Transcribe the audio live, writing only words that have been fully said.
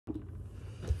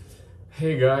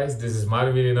Hey guys, this is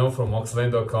Mario Mirinão from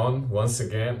Oxland.com once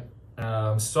again.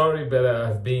 Sorry, but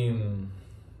I've been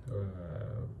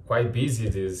quite busy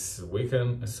this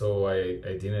weekend, so I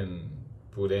didn't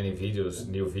put any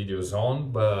new videos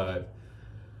on, but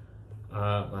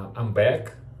I'm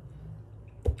back.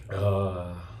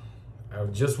 Uh, I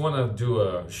just want to do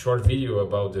a short video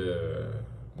about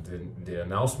the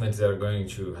announcements that are going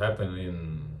to happen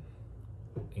in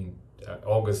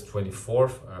August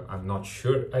 24th. I'm not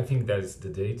sure. I think that is the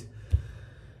date.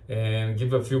 And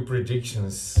give a few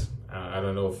predictions. I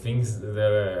don't know, things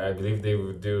that I believe they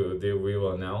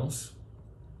will announce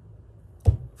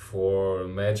for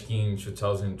Magic in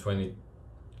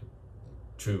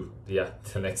 2022. Yeah,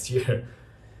 the next year,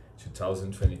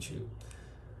 2022.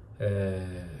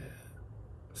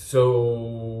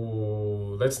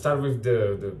 So let's start with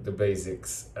the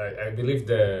basics. I believe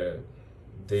that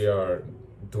they are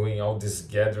doing all this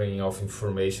gathering of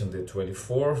information the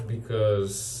 24th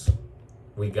because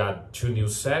we got two new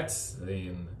sets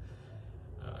in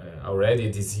already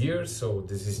this year, so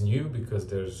this is new because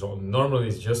there's normally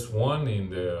it's just one in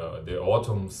the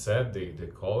autumn set, they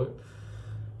call it,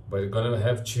 but they're gonna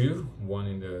have two, one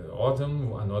in the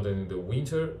autumn, another in the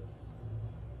winter.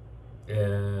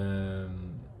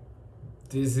 And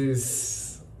this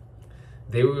is,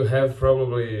 they will have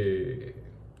probably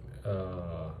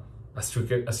a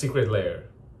secret layer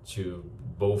to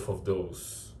both of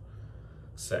those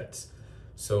sets.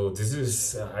 So this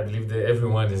is, I believe that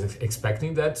everyone is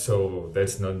expecting that, so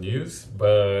that's not news,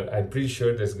 but I'm pretty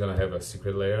sure there's gonna have a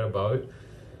secret layer about it.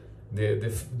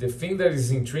 The thing that is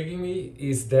intriguing me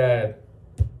is that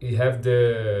you have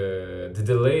the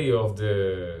delay of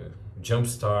the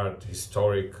Jumpstart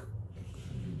historic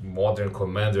modern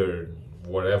commander,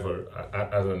 whatever,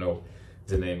 I don't know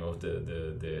the name of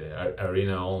the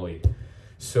arena only.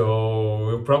 So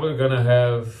we're probably gonna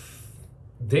have,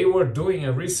 they were doing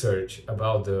a research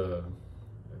about the,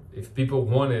 if people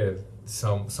wanted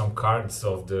some cards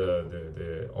of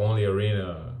the only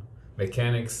arena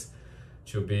mechanics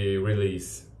to be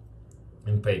released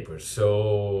in paper.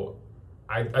 So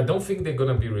I don't think they're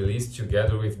gonna be released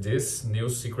together with this new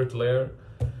secret layer,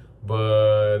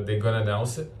 but they're gonna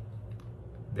announce it.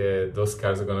 Those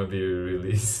cards are gonna be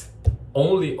released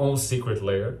only on secret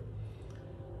layer.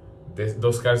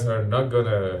 Those cards are not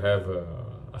gonna have a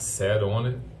set on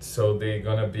it, so they're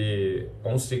gonna be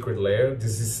on secret layer.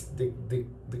 This is the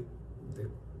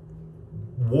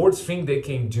worst thing they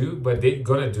can do, but they're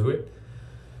gonna do it.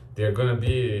 They're gonna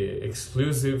be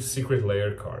exclusive secret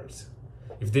layer cards.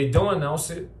 If they don't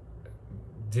announce it,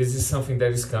 this is something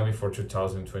that is coming for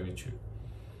 2022.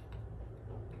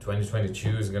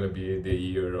 2022 is gonna be the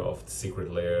year of the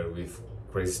secret layer with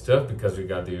crazy stuff, because we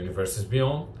got the Universes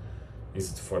Beyond.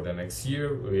 Is for the next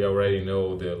year. We already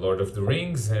know the Lord of the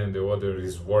Rings, and the other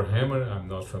is Warhammer. I'm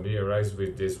not familiarized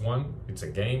with this one. It's a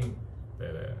game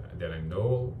that I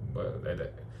know, but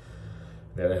that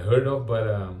I heard of, but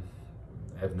I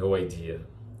have no idea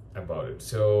about it.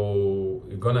 So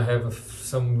you're gonna have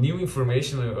some new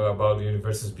information about the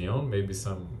Universes Beyond, maybe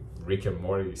some Rick and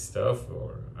Morty stuff,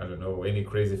 or I don't know, any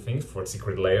crazy things for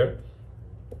Secret Lair.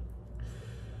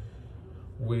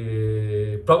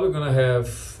 We're probably gonna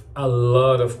have a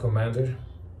lot of Commander.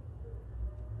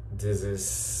 This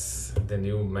is the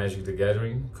new Magic the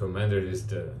Gathering. Commander is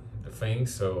the thing,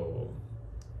 so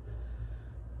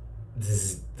this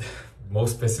is the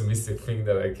most pessimistic thing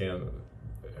that I can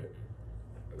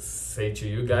say to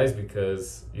you guys,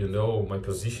 because you know my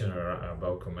position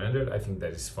about Commander. I think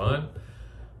that is fun,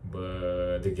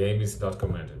 but the game is not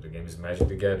Commander. The game is Magic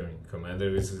the Gathering.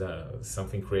 Commander is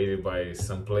something created by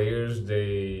some players.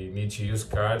 They need to use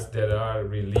cards that are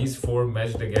released for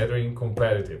Magic the Gathering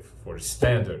competitive, for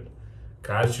standard.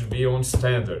 Cards should be on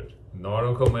standard, not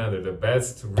on Commander. The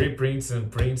best reprints and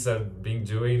prints have been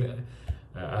done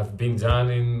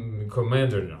in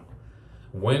Commander now.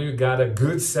 When you got a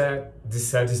good set, this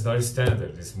set is not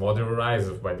standard. It's Modern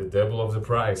Horizons by the double of the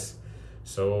price.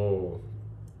 So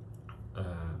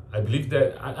I believe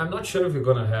that, I'm not sure if you're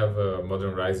gonna have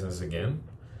Modern Horizons again,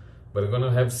 but you're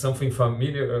gonna have something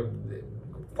familiar,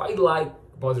 quite like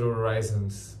Modern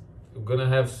Horizons. You're gonna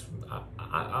have,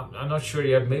 I'm not sure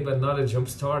yet, maybe not a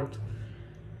Jumpstart.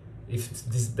 If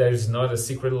there's not a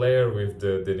secret layer with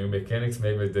the new mechanics,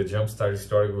 maybe the Jumpstart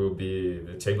story will be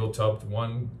the tabletop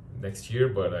one next year,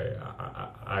 but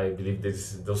I believe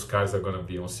those cards are gonna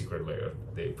be on secret layer.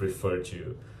 They prefer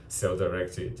to sell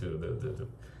directly to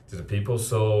the people,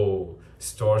 so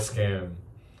stores can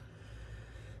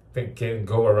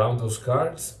go around those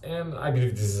cards, and I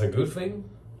believe this is a good thing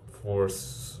for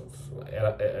as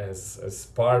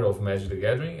part of Magic the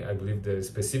Gathering. I believe the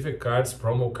specific cards,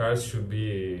 promo cards, should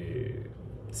be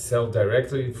sold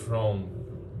directly from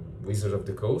Wizards of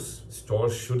the Coast.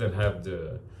 Stores shouldn't have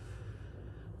the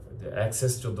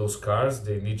access to those cards.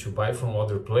 They need to buy from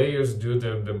other players,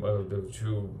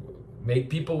 to make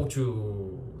people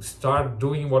to start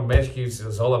doing what Magic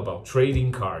is all about,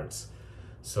 trading cards.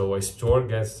 So a store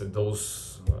gets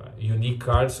those unique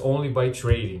cards only by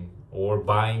trading or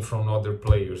buying from other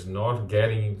players, not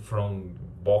getting from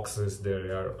boxes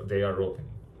they are opening.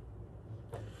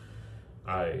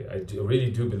 I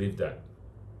really do believe that.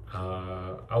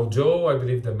 Although I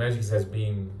believe the Magic has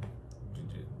been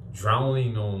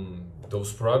drowning on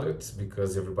those products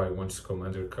because everybody wants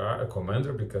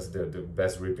Commander because the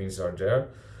best reprints are there,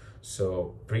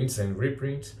 so prints and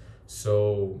reprints.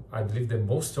 So I believe that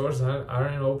most stores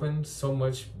aren't open so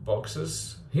much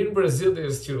boxes. Here in Brazil they're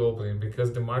still opening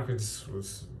because the market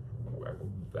was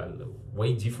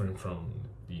way different from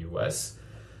the US,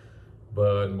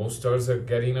 but most stores are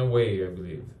getting away, I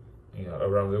believe.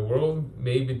 Around the world,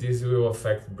 maybe this will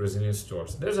affect Brazilian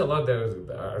stores. There's a lot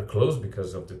that are closed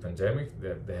because of the pandemic,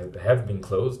 that they have been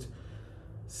closed.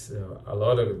 So a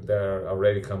lot of that are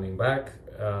already coming back.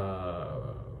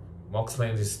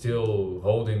 Moxland is still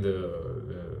holding the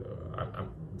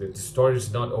store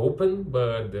is not open,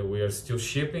 but we are still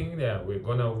shipping. Yeah, we're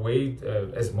gonna wait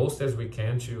as we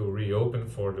can to reopen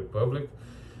for the public,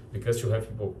 because you have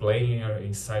people playing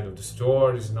inside of the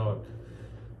store. It's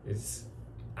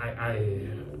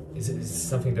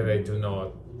something that I do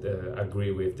not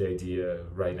agree with the idea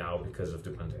right now because of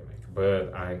the pandemic,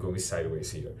 but I'm going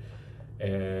sideways here.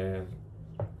 And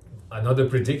another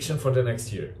prediction for the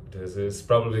next year, this is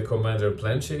probably Commander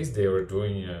Plan Chase. They were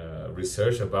doing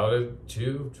research about it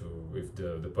too, with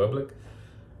the public,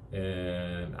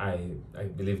 and I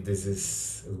believe this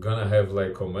is gonna have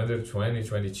like Commander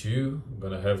 2022,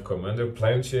 gonna have Commander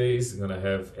Plan Chase, gonna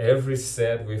have every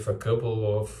set with a couple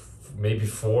of maybe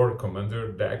 4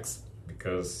 Commander decks,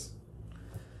 because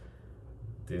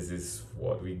this is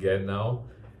what we get now,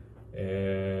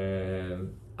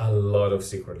 and a lot of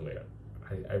Secret Lair.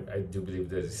 I do believe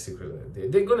that is Secret Lair.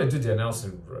 They're gonna do the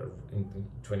announcement in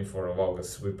 24th of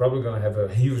August. We're probably gonna have a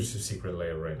huge Secret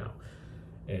Lair right now,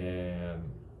 and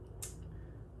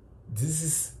this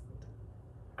is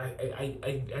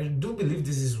I do believe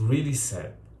this is really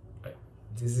sad.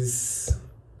 This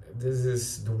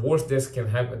is the worst that can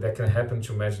happen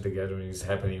to Magic the Gathering is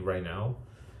happening right now.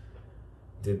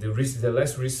 The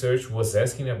last research was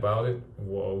asking about it.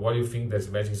 What do you think that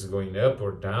Magic is going up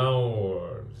or down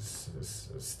or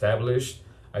established?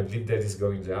 I believe that is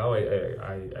going down.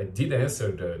 I did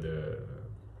answer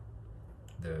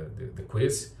the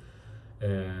quiz,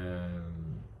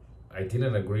 and I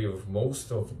didn't agree with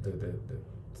most of the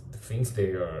things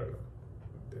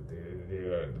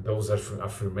those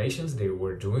affirmations they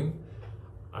were doing.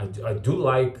 I do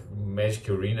like Magic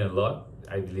Arena a lot.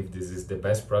 I believe this is the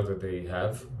best product they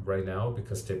have right now,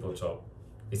 because tabletop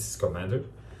is Commander.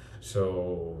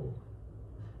 So,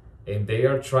 and they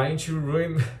are trying to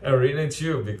ruin Arena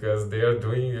too, because they are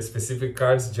doing specific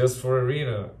cards just for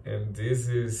Arena, and this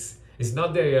is, it's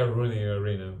not that they are ruining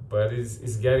Arena, but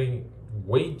it's getting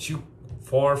way too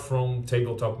far from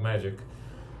tabletop Magic.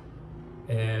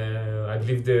 And I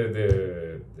believe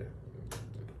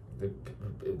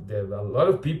a lot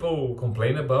of people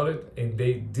complain about it, and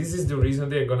this is the reason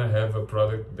they're gonna have a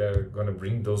product that are gonna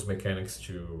bring those mechanics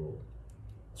to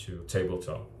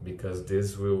tabletop, because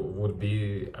this would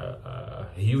be a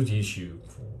huge issue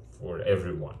for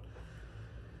everyone.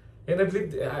 And I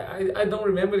believe I don't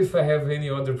remember if I have any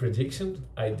other prediction.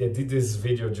 I did this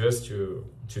video just to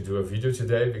do a video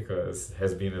today because it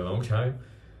has been a long time,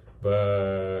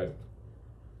 but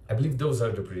I believe those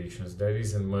are the predictions. There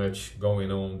isn't much going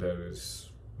on that is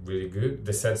really good.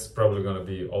 The set's probably gonna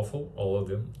be awful, all of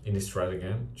them. Innistrad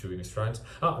again, 2 Innistrads.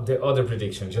 The other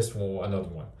prediction, just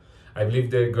another one. I believe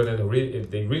they're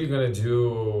really gonna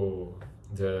do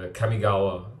the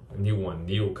Kamigawa new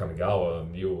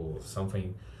Kamigawa, new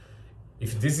something.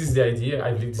 If this is the idea,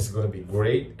 I believe this is gonna be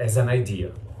great as an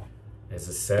idea, as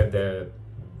a set that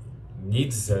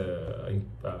needs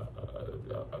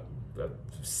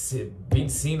being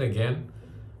seen again,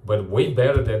 but way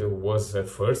better than it was at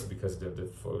first, because the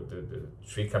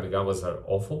 3 Kamigawas are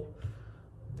awful.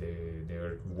 They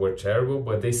were terrible,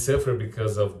 but they suffer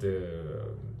because of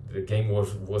the game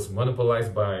was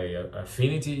monopolized by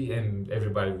Affinity, and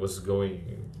everybody was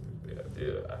going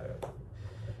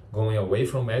away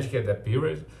from Magic at that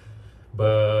period.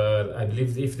 But I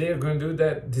believe if they're going to do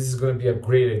that, this is going to be a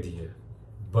great idea.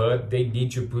 But they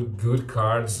need to put good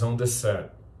cards on the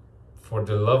set for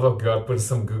the love of God, put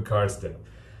some good cards there.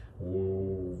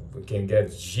 We can get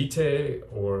GT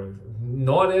or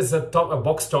not as a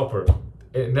box topper.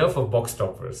 Enough of box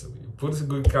toppers. Put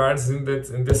good cards in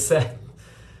the set,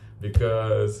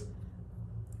 because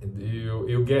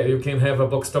you can have a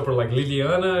box topper like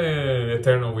Liliana and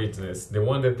Eternal Witness. The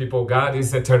one that people got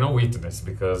is Eternal Witness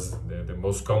because the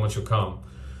most common to come.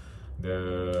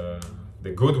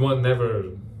 The good one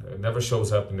never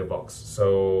shows up in the box. So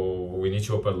we need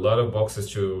to open a lot of boxes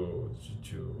to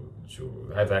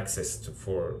have access to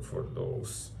for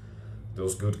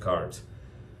those good cards.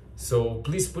 So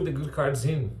please put the good cards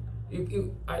in.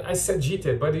 I said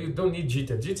GT, but you don't need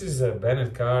GT. GT is a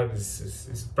banned card.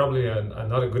 It's probably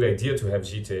not a good idea to have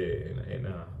GT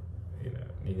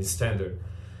in standard.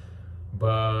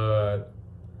 But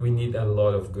we need a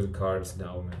lot of good cards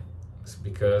now, man.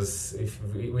 Because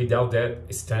without that,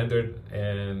 standard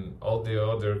and all the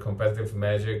other competitive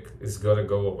Magic is gonna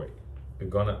go away. We're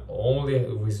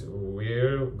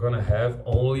gonna have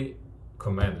only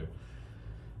Commander,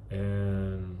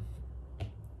 and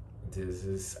this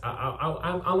is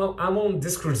I'm on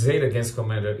this crusade against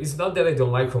Commander. It's not that I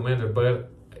don't like Commander,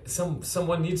 but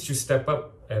someone needs to step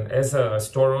up. And as a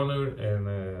store owner and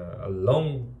a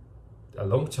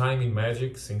long time in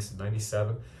Magic since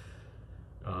 '97,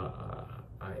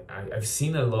 I've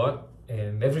seen a lot.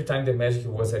 And every time the Magic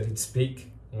was at its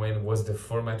peak, when was the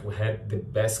format we had the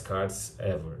best cards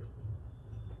ever.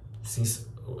 Since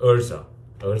Urza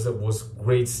was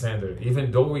great standard,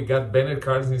 even though we got banned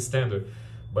cards in standard,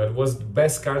 but it was the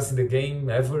best cards in the game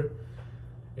ever.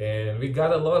 And we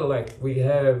got a lot, like we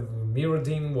have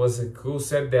Mirrodin was a cool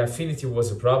set. The affinity was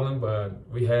a problem, but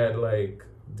we had like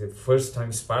the first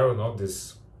time Spiral, not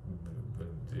this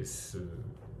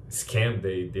scam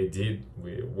they did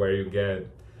where you get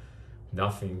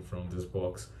nothing from this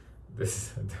box.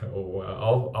 This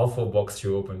awful box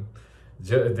to open.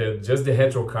 Just the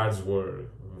retro cards were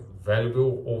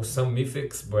valuable, or some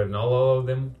mythics, but not all of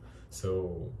them.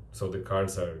 So the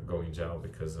cards are going down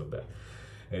because of that.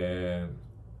 And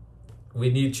we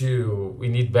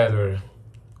need better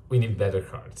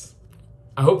cards.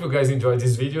 I hope you guys enjoyed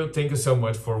this video. Thank you so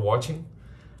much for watching.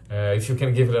 If you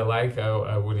can give it a like,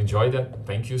 I would enjoy that.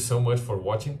 Thank you so much for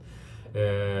watching.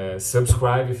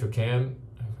 Subscribe if you can.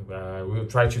 We'll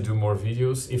try to do more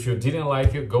videos. If you didn't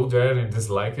like it, go there and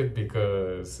dislike it,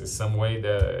 because it's a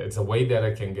way that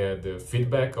I can get the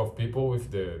feedback of people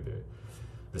with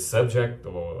the subject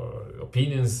or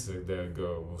opinions that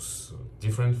goes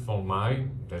different from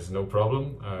mine. There's no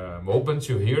problem. I'm open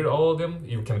to hear all of them.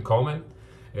 You can comment.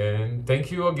 And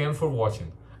thank you again for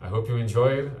watching. I hope you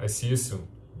enjoyed. I see you soon.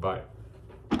 Bye.